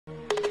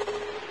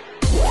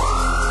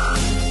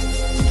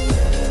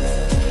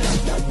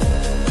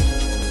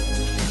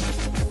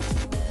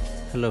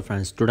Hello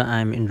friends, today I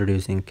am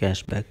introducing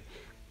CashBag.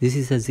 This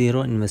is a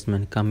zero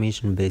investment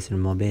commission based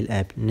mobile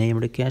app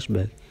named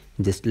CashBag,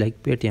 just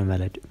like Paytm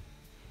wallet.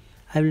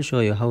 I will show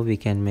you how we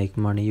can make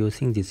money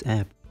using this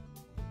app.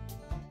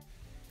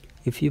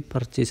 If you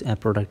purchase a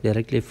product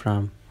directly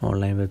from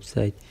online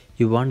website,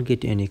 you won't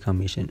get any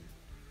commission.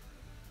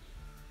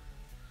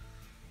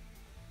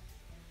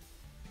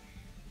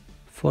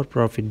 For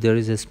profit, there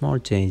is a small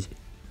change.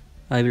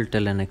 I will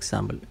tell an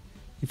example.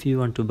 If you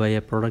want to buy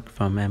a product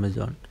from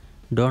Amazon,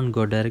 don't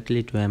go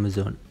directly to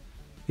Amazon.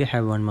 We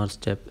have one more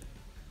step.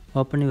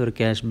 Open your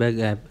CashBag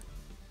app,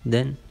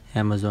 then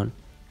Amazon,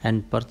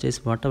 and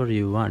purchase whatever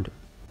you want.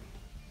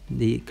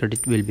 The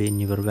credit will be in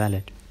your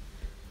wallet.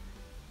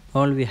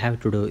 All we have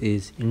to do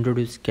is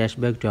introduce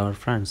CashBag to our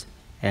friends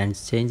and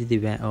change the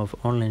way of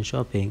online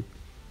shopping,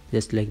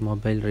 just like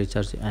mobile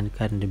recharge and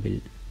current bill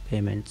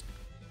payments.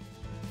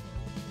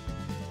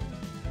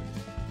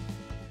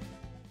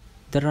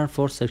 There are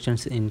 4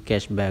 sections in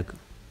CashBag.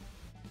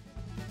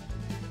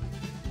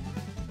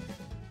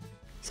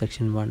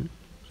 Section 1.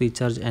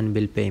 Recharge and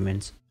bill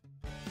payments.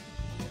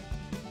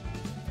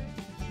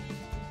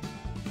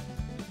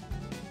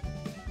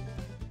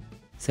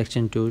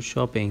 Section 2.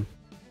 Shopping.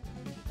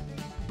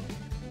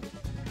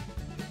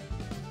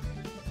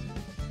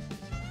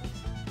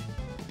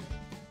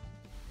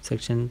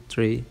 Section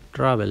 3.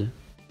 Travel.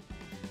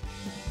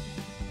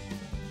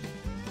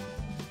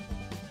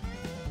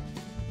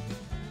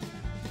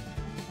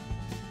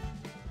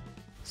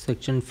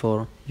 Section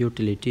 4.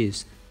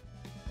 Utilities.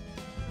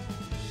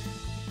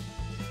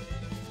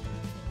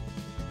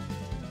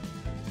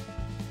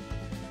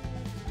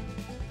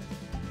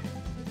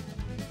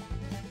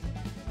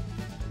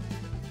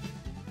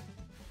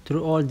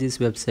 Through all these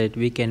websites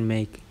we can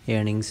make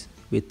earnings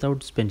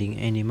without spending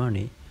any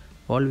money.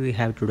 All we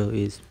have to do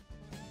is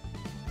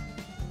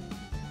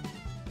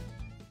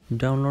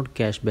download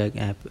CashBag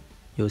app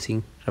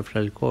using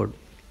referral code,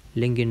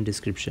 link in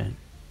description.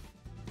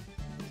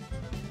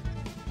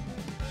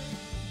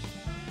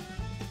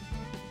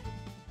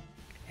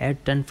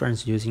 Add 10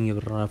 friends using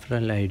your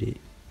referral ID.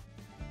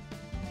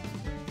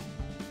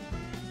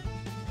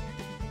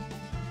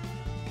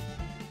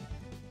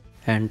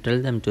 And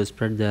tell them to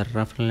spread their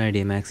referral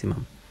ID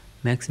maximum.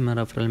 Maximum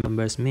referral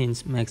members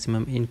means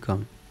maximum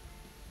income.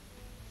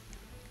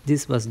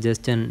 This was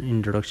just an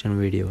introduction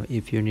video.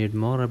 If you need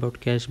more about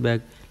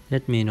CashBag,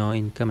 let me know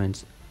in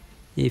comments.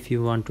 If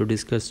you want to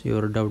discuss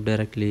your doubt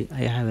directly,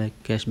 I have a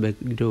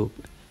CashBag group,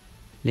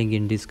 link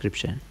in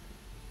description.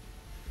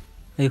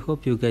 I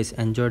hope you guys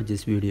enjoyed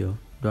this video.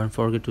 Don't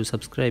forget to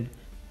subscribe.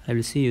 I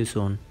will see you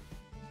soon.